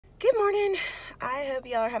Good morning. I hope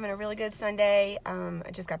y'all are having a really good Sunday.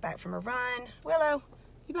 I just got back from a run. Willow,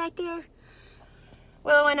 you back there?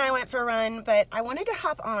 Willow and I went for a run, but I wanted to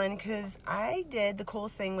hop on because I did the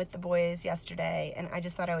coolest thing with the boys yesterday, and I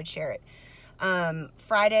just thought I would share it.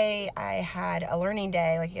 Friday, I had a learning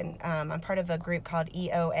day. I'm part of a group called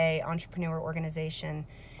EOA, Entrepreneur Organization,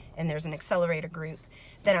 and there's an accelerator group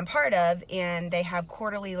that I'm part of, and they have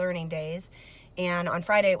quarterly learning days. And on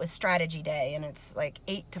Friday, it was strategy day, and it's like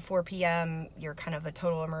 8 to 4 p.m. You're kind of a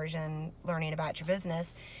total immersion learning about your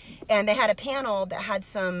business. And they had a panel that had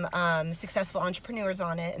some successful entrepreneurs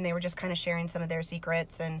on it, and they were just kind of sharing some of their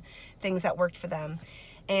secrets and things that worked for them.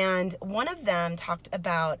 And one of them talked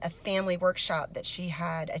about a family workshop that she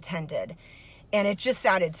had attended. And it just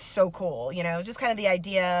sounded so cool, just kind of the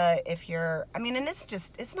idea and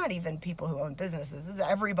it's not even people who own businesses, it's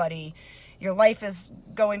everybody. Your life is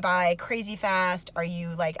going by crazy fast. Are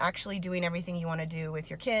you actually doing everything you want to do with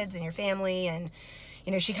your kids and your family? And,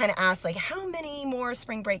 she kind of asked how many more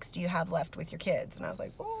spring breaks do you have left with your kids? And I was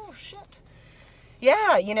like, oh shit.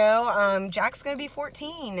 Yeah, Jack's going to be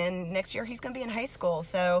 14 and next year he's going to be in high school.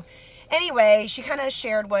 So anyway, she kind of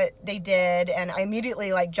shared what they did, and I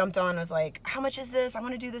immediately jumped on and was like, how much is this? I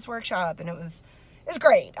want to do this workshop. And it was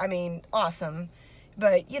great. I mean, awesome.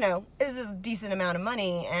 But, this is a decent amount of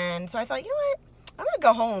money. And so I thought, you know what? I'm going to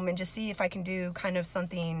go home and just see if I can do kind of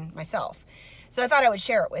something myself. So I thought I would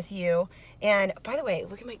share it with you. And by the way,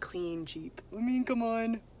 look at my clean Jeep. I mean, come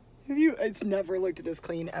on. It's never looked this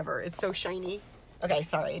clean ever. It's so shiny. Okay,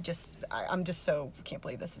 sorry. I can't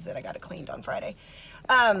believe this is it. I got it cleaned on Friday.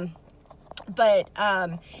 So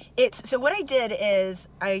what I did is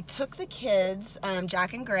I took the kids,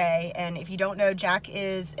 Jack and Gray, and if you don't know, Jack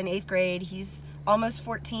is in 8th grade. He's almost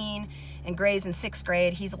 14, and Gray's in 6th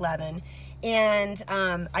grade. He's 11. And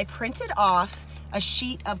I printed off a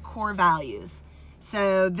sheet of core values.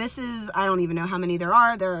 So this is, I don't even know how many there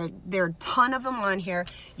are. There are a ton of them on here.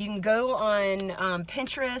 You can go on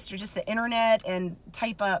Pinterest or just the internet and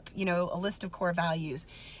type up, a list of core values.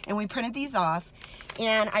 And we printed these off,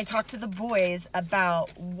 and I talked to the boys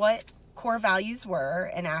about what core values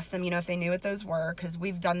were and asked them, if they knew what those were, because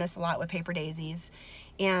we've done this a lot with Paper Daisies,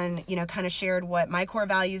 and, kind of shared what my core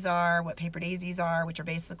values are, what Paper Daisies are, which are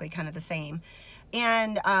basically kind of the same.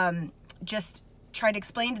 And just try to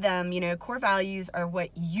explain to them, core values are what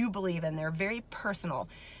you believe in. They're very personal.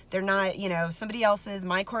 They're not, somebody else's.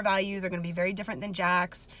 My core values are going to be very different than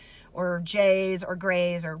Jack's or Jay's or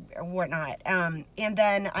Gray's or whatnot. And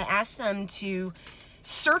then I asked them to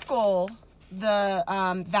circle the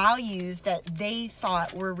values that they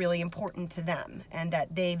thought were really important to them and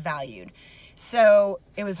that they valued. So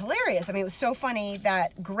it was hilarious. I mean, it was so funny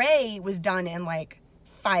that Gray was done in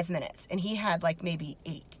 5 minutes, and he had maybe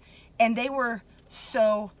 8. And they were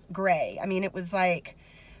so Gray. I mean, it was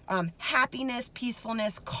happiness,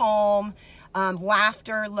 peacefulness, calm,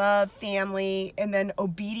 laughter, love, family, and then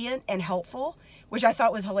obedient and helpful, which I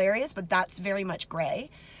thought was hilarious, but that's very much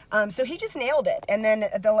Gray. So he just nailed it. And then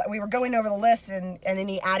we were going over the list, and then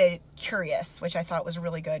he added curious, which I thought was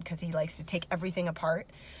really good because he likes to take everything apart.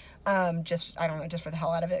 Just for the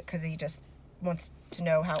hell out of it, because he just wants to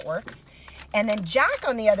know how it works. And then Jack,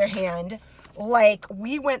 on the other hand,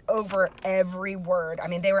 we went over every word. I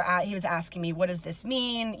mean, he was asking me, what does this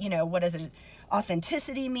mean? What does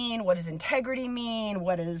authenticity mean? What does integrity mean?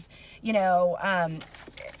 What is,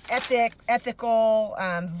 ethical,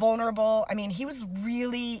 vulnerable? I mean, he was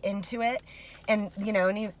really into it. And,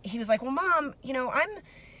 and he was like, well, Mom,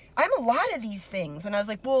 I'm a lot of these things. And I was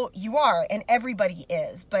like, well, you are, and everybody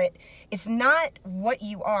is, but it's not what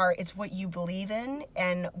you are, it's what you believe in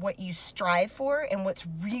and what you strive for and what's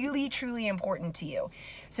really, truly important to you.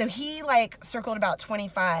 So he circled about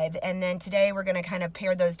 25, and then today we're going to kind of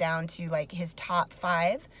pare those down to his top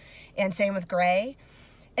 5, and same with Gray.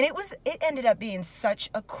 And it ended up being such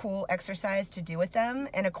a cool exercise to do with them.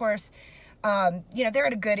 And of course, they're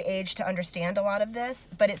at a good age to understand a lot of this,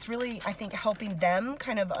 but it's really, I think, helping them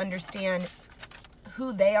kind of understand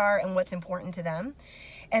who they are and what's important to them.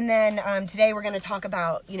 And then today we're going to talk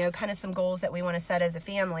about, kind of some goals that we want to set as a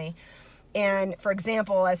family. And for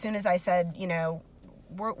example, as soon as I said,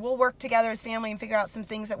 we'll work together as family and figure out some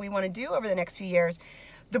things that we want to do over the next few years,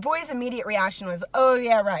 the boys' immediate reaction was, oh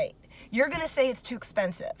yeah, right. You're going to say it's too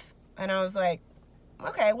expensive. And I was like,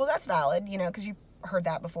 okay, well, that's valid, because you heard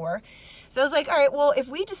that before. So I was like, all right, well, if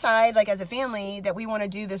we decide as a family that we want to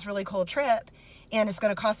do this really cool trip and it's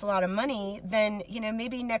going to cost a lot of money, then,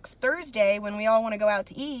 maybe next Thursday when we all want to go out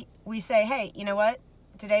to eat, we say, hey, you know what?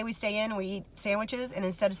 Today we stay in and we eat sandwiches, and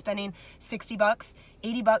instead of spending $60,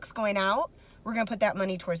 $80 going out, we're going to put that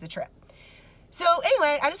money towards the trip. So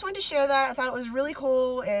anyway, I just wanted to share that. I thought it was really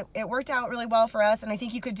cool. It worked out really well for us, and I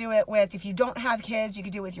think you could do it with, if you don't have kids, you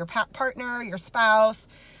could do it with your partner, your spouse.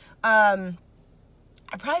 It'd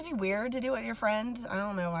probably be weird to do it with your friend. I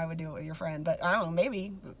don't know why I would do it with your friend, but I don't know,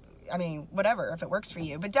 maybe. I mean, whatever, if it works for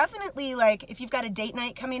you. But definitely, like, if you've got a date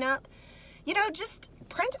night coming up, you know, just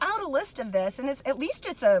print out a list of this, and at least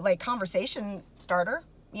it's a, like, conversation starter,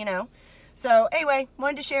 you know. So anyway,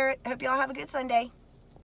 wanted to share it. Hope y'all have a good Sunday.